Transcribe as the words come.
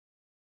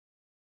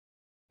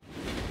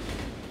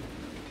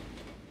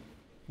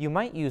You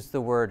might use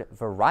the word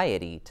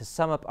variety to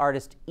sum up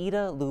artist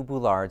Ita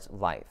Bullard's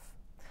life.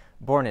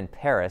 Born in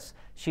Paris,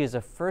 she is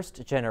a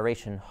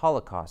first-generation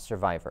Holocaust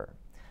survivor.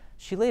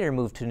 She later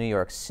moved to New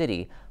York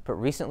City, but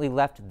recently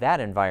left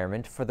that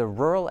environment for the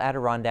rural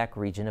Adirondack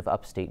region of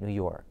upstate New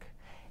York.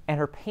 And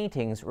her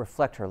paintings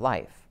reflect her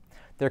life.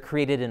 They're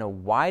created in a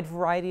wide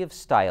variety of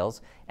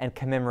styles and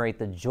commemorate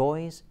the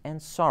joys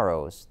and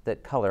sorrows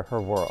that color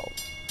her world.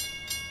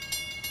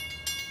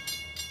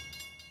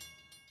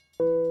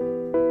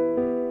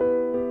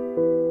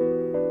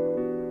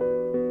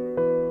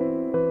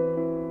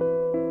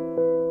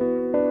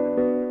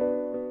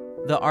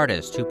 The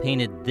artist who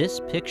painted this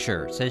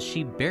picture says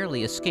she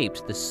barely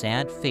escaped the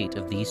sad fate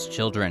of these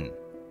children.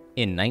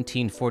 In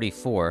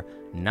 1944,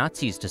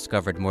 Nazis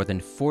discovered more than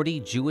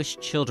 40 Jewish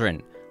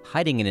children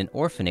hiding in an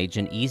orphanage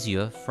in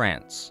Isieux,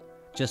 France,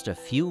 just a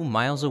few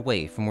miles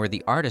away from where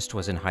the artist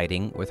was in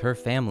hiding with her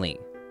family.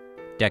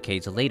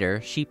 Decades later,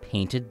 she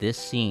painted this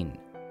scene,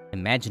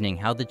 imagining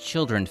how the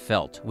children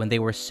felt when they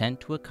were sent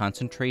to a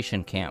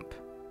concentration camp.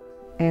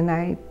 And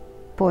I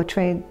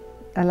portrayed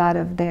a lot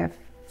of their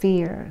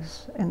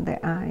fears in their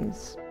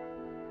eyes.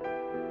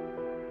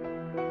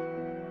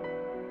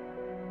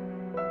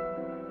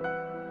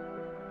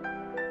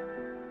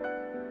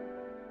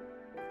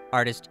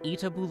 Artist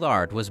Ita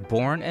Bullard was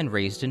born and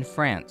raised in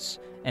France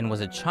and was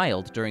a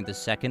child during the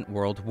Second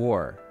World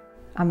War.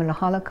 I'm a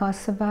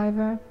Holocaust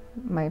survivor.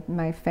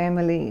 My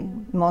family,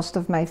 most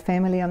of my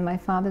family on my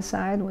father's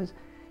side was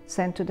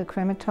sent to the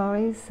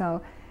crematory, so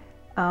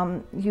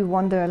you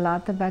wonder a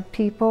lot about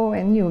people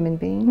and human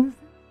beings.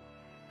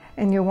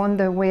 And you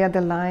wonder where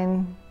the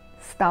line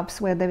stops,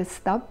 where they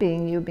stop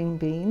being human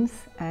beings.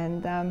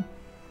 And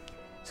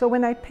so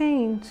when I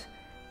paint,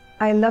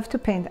 I love to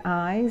paint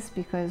eyes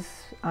because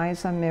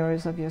eyes are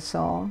mirrors of your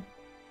soul.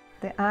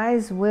 The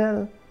eyes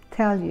will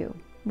tell you,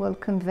 will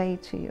convey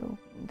to you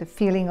the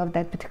feeling of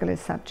that particular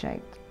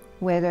subject,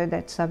 whether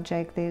that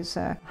subject is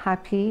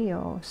happy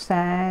or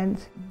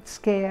sad,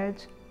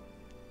 scared,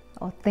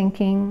 or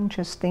thinking,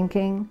 just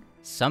thinking.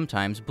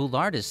 Sometimes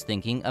Bullard is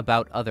thinking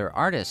about other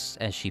artists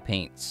as she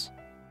paints.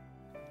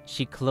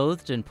 She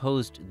clothed and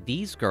posed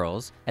these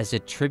girls as a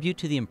tribute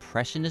to the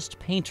Impressionist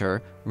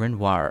painter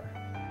Renoir.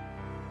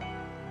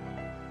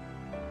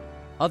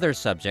 Other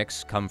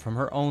subjects come from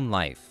her own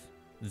life.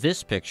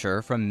 This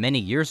picture from many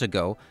years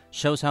ago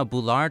shows how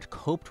Bullard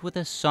coped with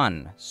a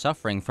son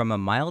suffering from a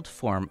mild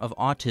form of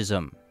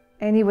autism.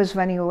 And he was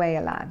running away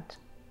a lot,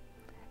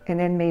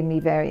 and it made me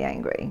very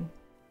angry.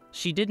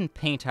 She didn't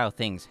paint how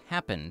things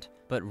happened,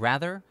 but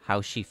rather how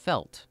she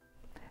felt.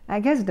 I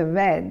guess the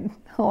red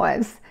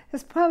horse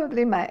is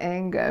probably my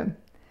anger,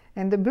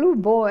 and the blue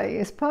boy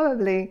is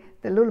probably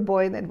the little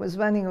boy that was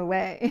running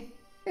away.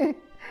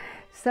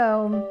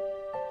 So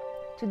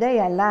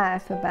today I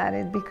laugh about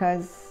it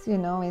because, you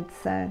know,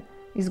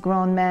 he's a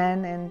grown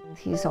man and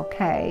he's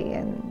okay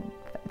and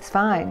it's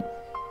fine.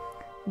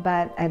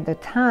 But at the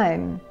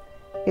time,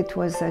 it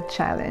was a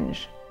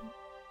challenge.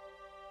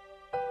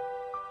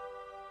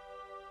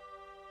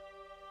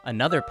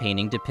 Another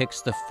painting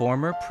depicts the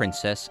former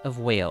Princess of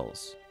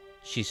Wales.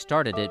 She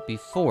started it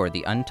before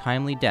the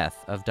untimely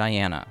death of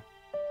Diana.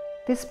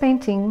 This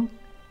painting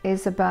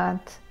is about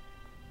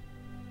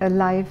a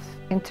life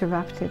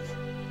interrupted.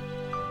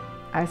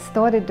 I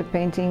started the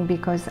painting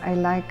because I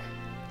like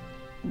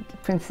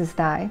Princess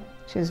Di.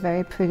 She was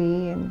very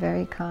pretty and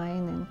very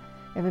kind, and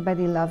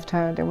everybody loved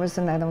her. There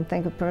wasn't, I don't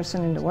think, a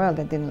person in the world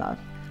that didn't love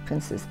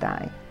Princess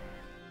Di.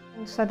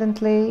 And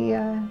suddenly,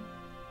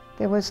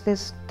 there was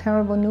this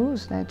terrible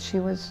news that she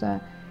was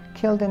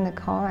killed in a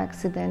car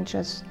accident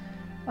just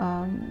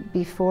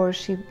before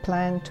she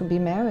planned to be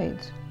married.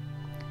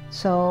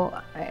 So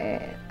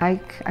I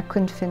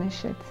couldn't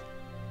finish it.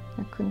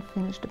 I couldn't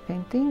finish the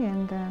painting,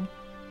 and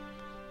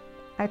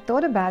I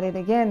thought about it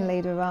again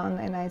later on,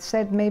 and I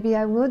said maybe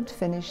I would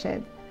finish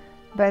it.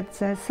 But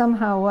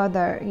somehow or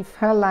other, if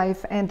her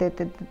life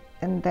ended,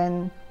 and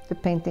then the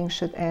painting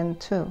should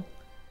end too.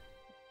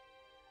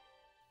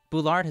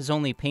 Bullard has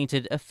only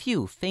painted a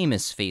few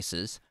famous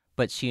faces,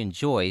 but she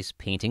enjoys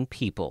painting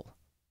people.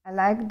 I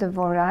like the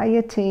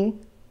variety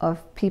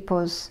of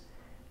people's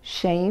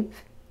shape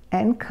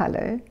and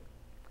color.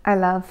 I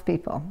love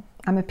people.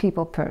 I'm a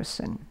people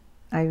person.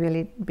 I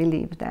really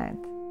believe that.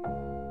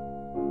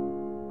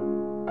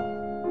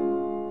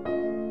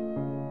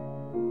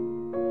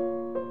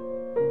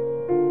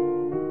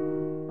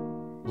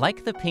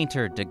 Like the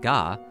painter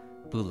Degas,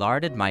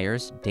 Bullard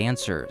admires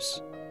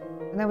dancers.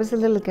 When I was a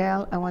little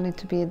girl, I wanted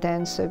to be a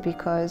dancer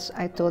because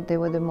I thought they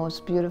were the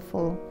most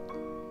beautiful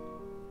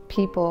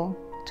people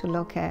to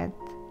look at,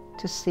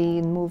 to see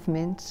in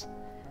movements.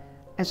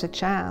 As a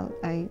child,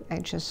 I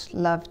just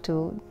loved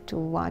to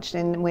watch.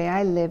 And where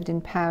I lived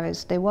in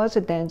Paris, there was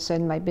a dancer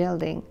in my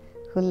building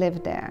who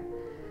lived there.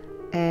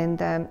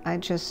 And I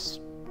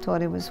just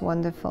thought it was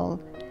wonderful,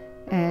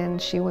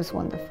 and she was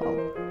wonderful.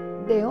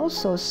 They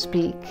also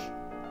speak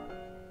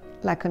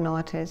like an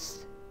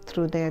artist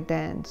through their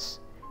dance,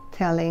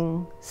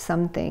 telling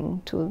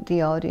something to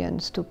the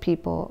audience, to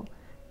people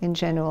in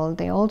general.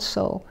 They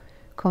also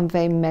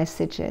convey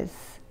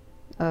messages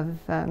of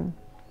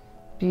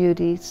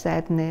beauty,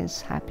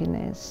 sadness,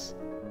 happiness.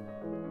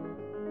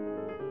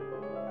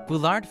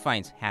 Bullard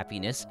finds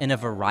happiness in a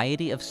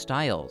variety of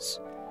styles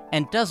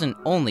and doesn't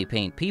only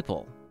paint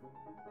people.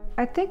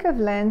 I think of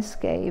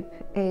landscape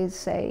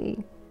as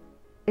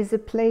a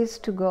place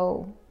to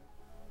go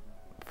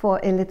for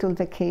a little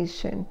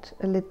vacation,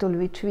 a little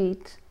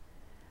retreat,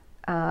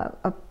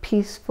 a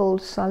peaceful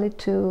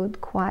solitude,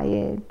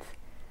 quiet.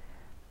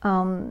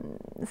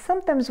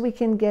 Sometimes we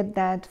can get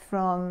that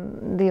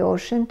from the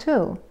ocean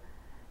too.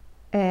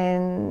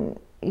 And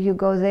you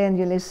go there and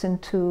you listen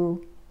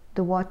to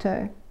the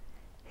water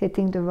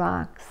hitting the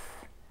rocks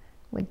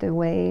with the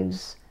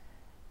waves.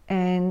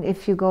 And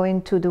if you go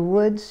into the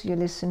woods, you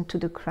listen to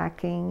the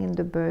cracking and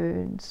the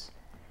birds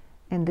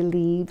and the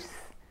leaves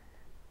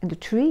and the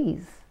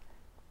trees.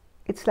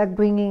 It's like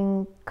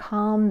bringing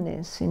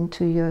calmness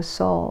into your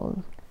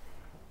soul,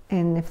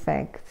 in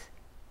effect,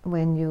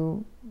 when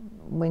you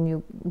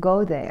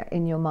go there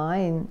in your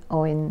mind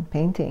or in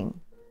painting.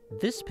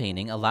 This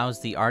painting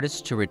allows the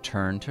artist to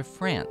return to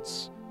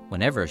France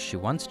whenever she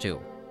wants to.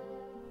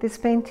 This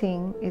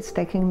painting is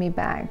taking me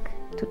back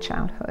to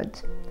childhood,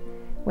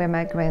 where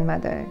my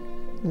grandmother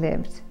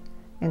lived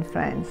in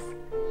France,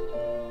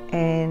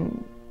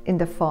 and in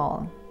the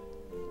fall,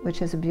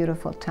 which is a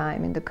beautiful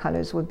time, and the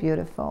colors were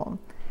beautiful.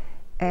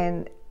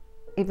 And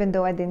even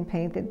though I didn't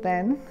paint it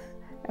then,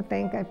 I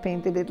think I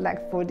painted it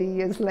like 40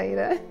 years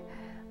later,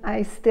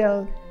 I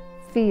still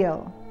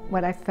feel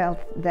what I felt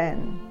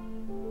then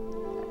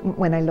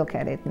when I look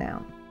at it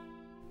now.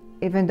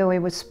 Even though it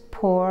was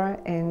poor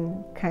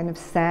and kind of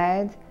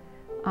sad,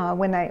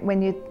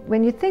 when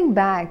you think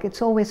back,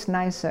 it's always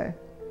nicer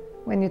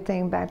when you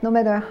think back, no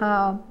matter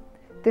how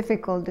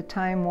difficult the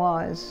time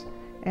was.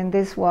 And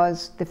this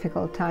was a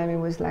difficult time. It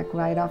was like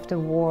right after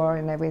war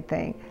and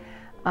everything.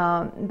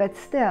 But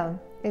still,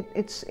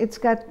 it's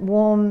got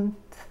warmth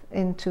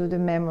into the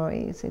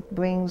memories. It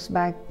brings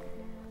back,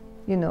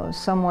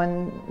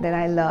 someone that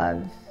I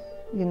love,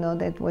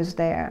 that was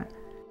there.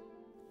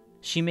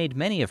 She made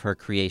many of her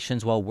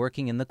creations while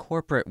working in the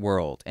corporate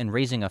world and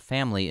raising a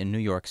family in New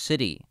York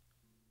City.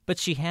 But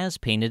she has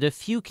painted a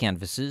few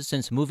canvases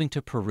since moving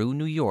to Peru,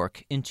 New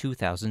York in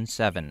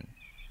 2007.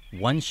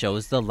 One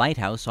shows the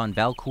lighthouse on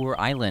Valcour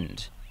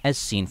Island, as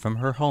seen from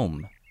her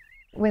home.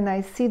 When I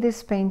see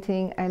this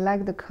painting, I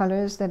like the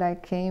colors that I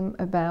came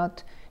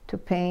about to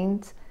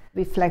paint.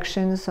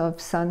 Reflections of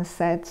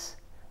sunsets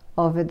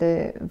over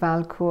the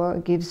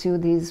Valcour gives you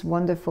these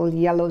wonderful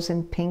yellows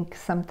and pink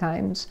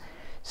sometimes.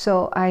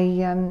 So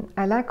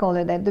I like all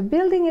of that. The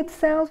building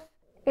itself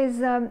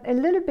is a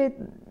little bit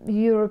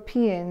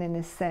European in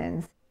a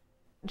sense.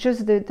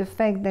 Just the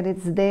fact that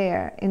it's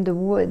there in the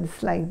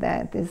woods like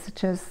that is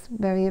just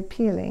very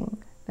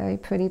appealing, very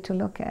pretty to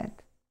look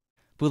at.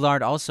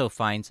 Bullard also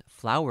finds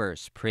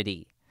flowers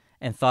pretty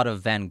and thought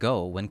of Van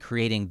Gogh when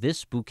creating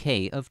this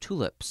bouquet of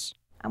tulips.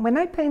 When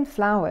I paint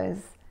flowers,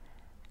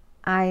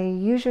 I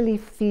usually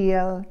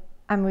feel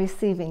I'm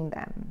receiving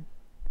them.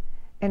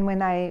 And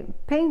when I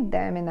paint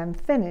them and I'm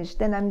finished,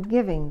 then I'm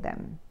giving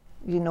them.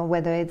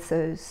 Whether it's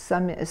a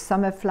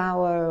summer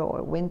flower or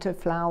a winter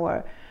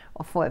flower,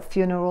 or for a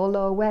funeral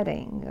or a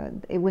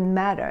wedding, it wouldn't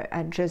matter.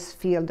 I just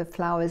feel the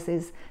flowers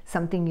is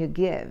something you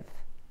give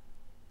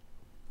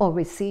or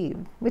receive,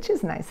 which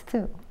is nice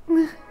too.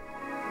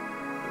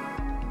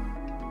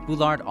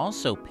 Bullard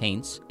also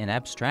paints in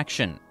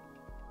abstraction.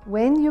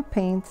 When you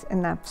paint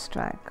an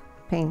abstract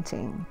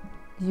painting,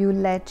 you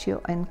let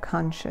your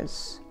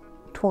unconscious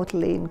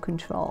totally in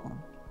control.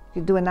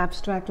 You do an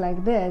abstract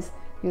like this,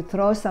 you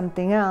throw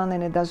something on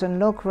and it doesn't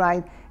look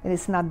right and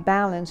it's not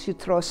balanced, you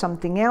throw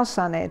something else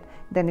on it,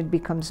 then it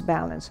becomes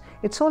balanced.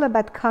 It's all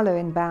about color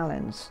and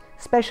balance,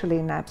 especially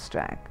in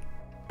abstract.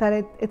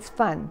 But it's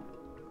fun.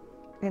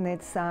 And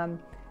it's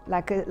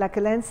like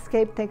a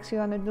landscape takes you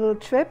on a little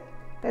trip.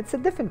 That's a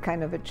different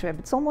kind of a trip.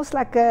 It's almost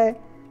like an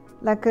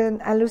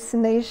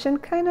hallucination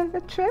kind of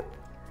a trip,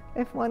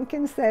 if one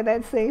can say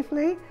that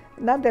safely.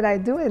 Not that I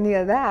do any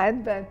of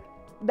that, but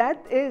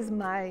that is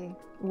my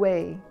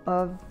way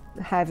of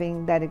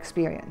having that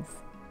experience.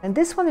 And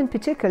this one in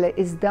particular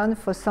is done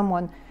for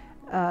someone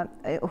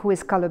who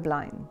is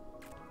colorblind.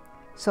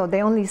 So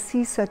they only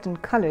see certain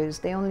colors.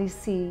 They only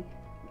see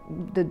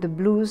the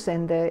blues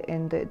and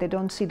they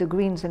don't see the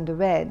greens and the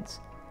reds.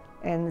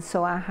 And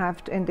so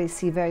and they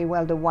see very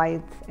well the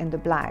white and the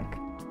black.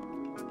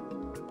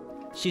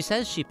 She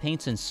says she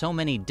paints in so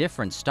many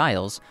different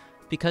styles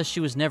because she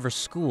was never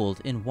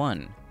schooled in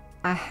one.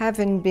 I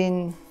haven't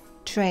been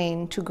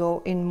trained to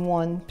go in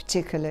one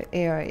particular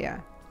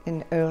area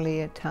in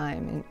earlier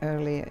time,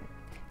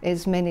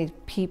 as many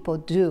people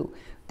do.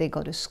 They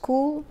go to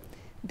school,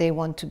 they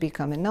want to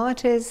become an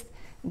artist,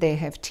 they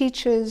have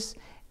teachers,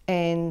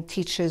 and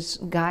teachers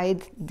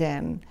guide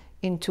them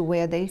into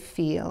where they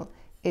feel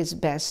is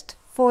best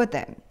for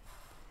them.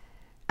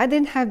 I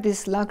didn't have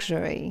this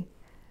luxury,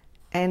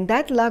 and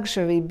that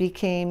luxury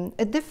became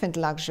a different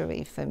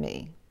luxury for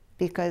me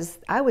because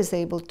I was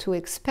able to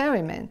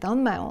experiment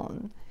on my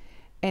own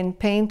and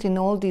paint in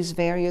all these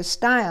various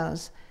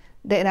styles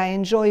that I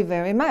enjoy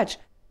very much.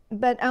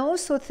 But I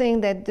also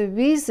think that the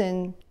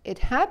reason it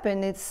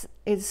happened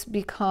is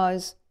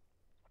because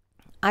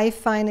I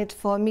find it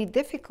for me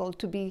difficult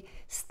to be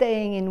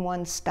staying in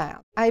one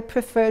style. I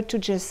prefer to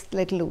just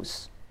let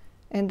loose.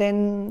 And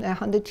then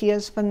 100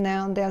 years from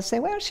now, they'll say,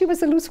 well, she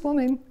was a loose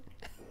woman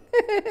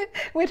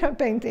with her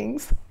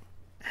paintings.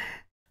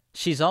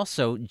 She's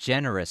also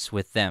generous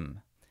with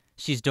them.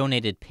 She's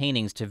donated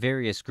paintings to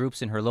various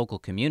groups in her local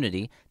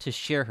community to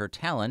share her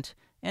talent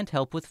and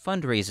help with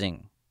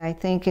fundraising. I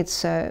think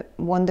it's a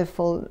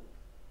wonderful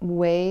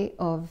way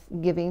of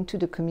giving to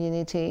the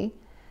community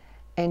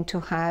and to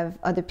have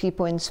other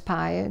people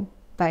inspired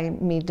by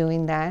me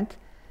doing that.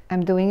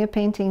 I'm doing a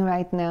painting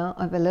right now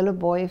of a little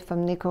boy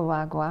from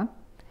Nicaragua.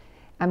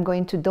 I'm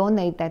going to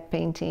donate that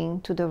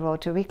painting to the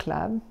Rotary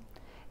Club,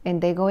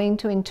 and they're going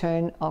to in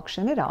turn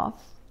auction it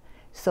off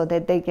so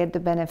that they get the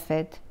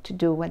benefit to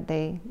do what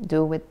they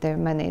do with their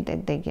money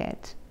that they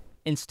get.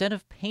 Instead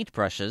of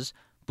paintbrushes,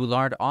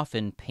 Bullard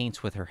often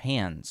paints with her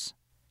hands.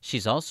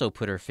 She's also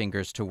put her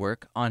fingers to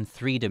work on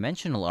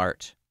three-dimensional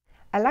art.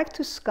 I like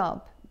to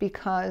sculpt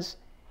because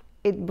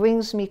it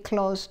brings me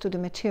close to the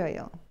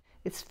material.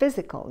 It's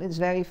physical, it's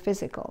very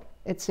physical.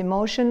 It's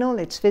emotional,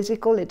 it's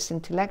physical, it's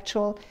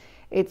intellectual,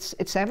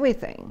 it's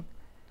everything.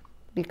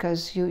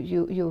 Because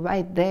you're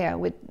right there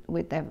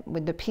with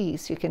the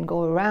piece. You can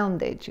go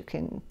around it, you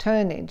can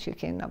turn it, you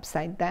can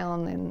upside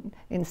down and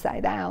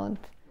inside out.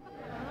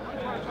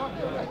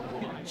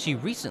 She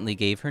recently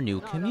gave her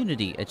new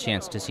community a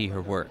chance to see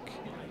her work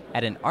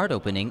at an art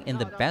opening in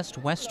the Best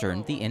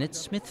Western, the Inn at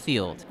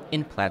Smithfield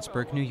in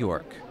Plattsburgh, New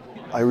York.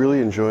 I really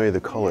enjoy the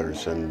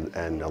colors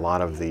and a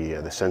lot of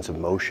the sense of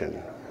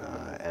motion.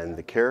 And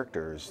the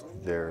characters,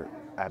 they're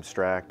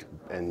abstract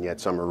and yet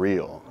some are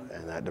real,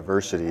 and that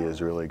diversity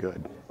is really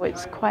good.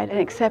 It's quite an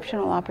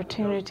exceptional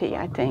opportunity,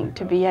 I think,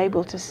 to be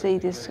able to see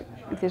this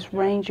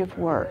range of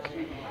work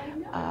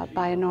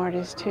by an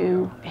artist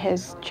who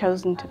has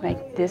chosen to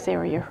make this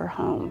area her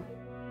home.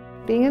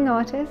 Being an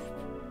artist,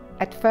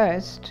 at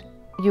first,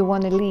 you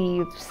want to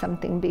leave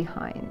something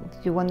behind.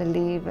 You want to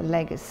leave a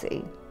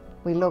legacy.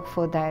 We look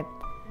for that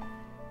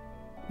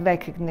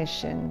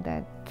recognition,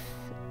 that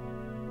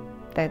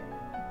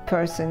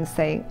person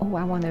saying, oh,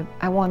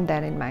 I want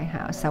that in my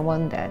house. I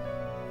want that.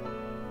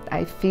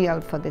 I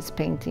feel for this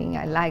painting.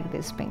 I like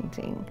this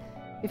painting.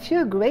 If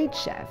you're a great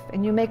chef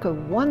and you make a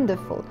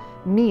wonderful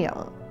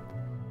meal,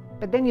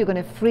 but then you're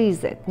going to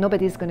freeze it,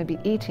 nobody's going to be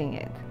eating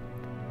it,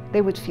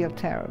 they would feel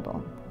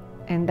terrible.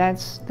 And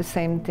that's the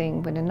same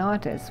thing with an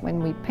artist.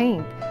 When we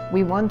paint,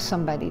 we want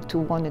somebody to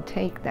want to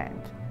take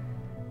that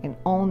and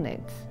own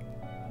it.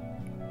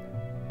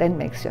 That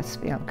makes us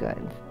feel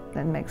good.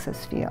 That makes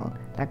us feel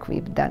like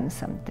we've done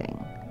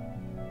something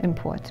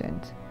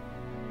important.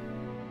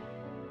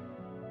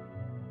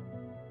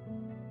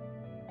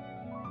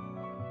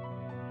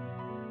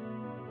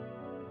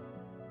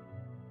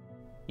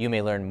 You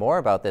may learn more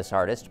about this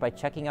artist by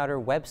checking out her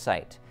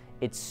website.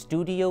 It's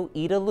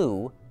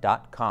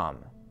studioitalou.com.